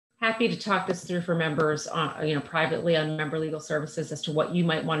happy to talk this through for members, privately on member legal services as to what you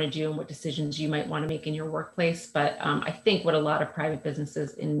might want to do and what decisions you might want to make in your workplace. But I think what a lot of private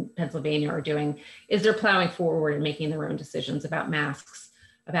businesses in Pennsylvania are doing is they're plowing forward and making their own decisions about masks,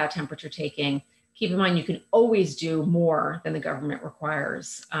 about temperature taking. Keep in mind, you can always do more than the government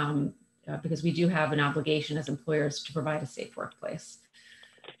requires because we do have an obligation as employers to provide a safe workplace.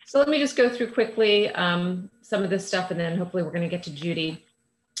 So let me just go through quickly some of this stuff, and then hopefully we're going to get to Judy.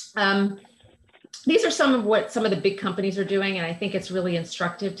 These are some of the big companies are doing, and I think it's really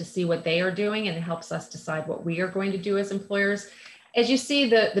instructive to see what they are doing, and it helps us decide what we are going to do as employers. As you see,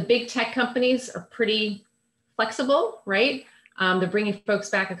 the big tech companies are pretty flexible, right? They're bringing folks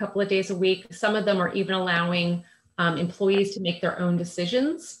back a couple of days a week. Some of them are even allowing employees to make their own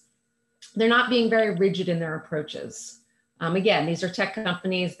decisions. They're not being very rigid in their approaches. Again, these are tech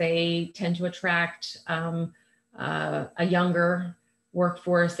companies. They tend to attract a younger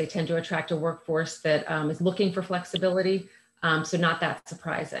workforce. They tend to attract a workforce that is looking for flexibility. So not that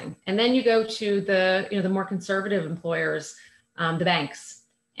surprising. And then you go to the more conservative employers, the banks.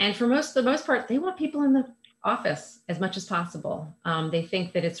 And for the most part, they want people in the office as much as possible. They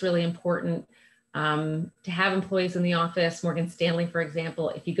think that it's really important to have employees in the office. Morgan Stanley, for example,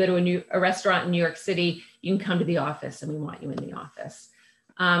 if you go to a restaurant in New York City, you can come to the office and we want you in the office.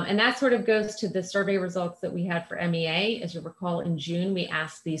 And that sort of goes to the survey results that we had for MEA. As you recall, in June, we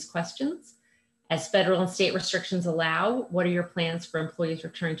asked these questions. As federal and state restrictions allow, what are your plans for employees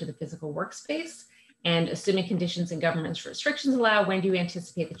returning to the physical workspace? And assuming conditions and government restrictions allow, when do you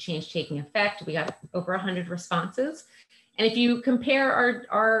anticipate the change taking effect? We got over 100 responses. And if you compare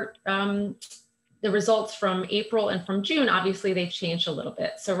the results from April and from June, obviously they've changed a little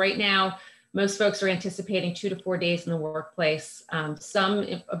bit. So right now, most folks are anticipating 2 to 4 days in the workplace. Some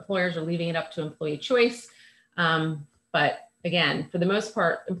employers are leaving it up to employee choice. But again, for the most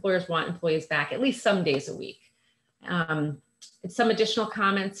part, employers want employees back at least some days a week. Some additional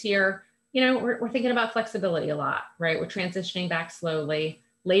comments here. We're thinking about flexibility a lot, right? We're transitioning back slowly.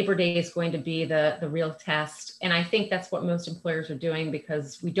 Labor Day is going to be the real test. And I think that's what most employers are doing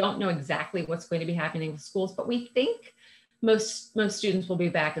because we don't know exactly what's going to be happening with schools, but we think most students will be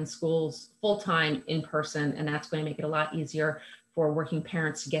back in schools full-time in person, and that's going to make it a lot easier for working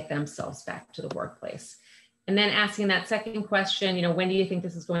parents to get themselves back to the workplace. And then asking that second question, when do you think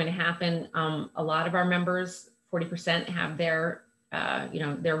this is going to happen? A lot of our members, 40% have they're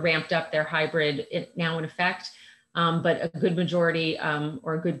ramped up their hybrid now in effect, but a good majority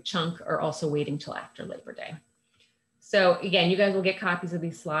or a good chunk are also waiting till after Labor Day. So again, you guys will get copies of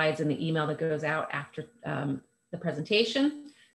these slides in the email that goes out after the presentation.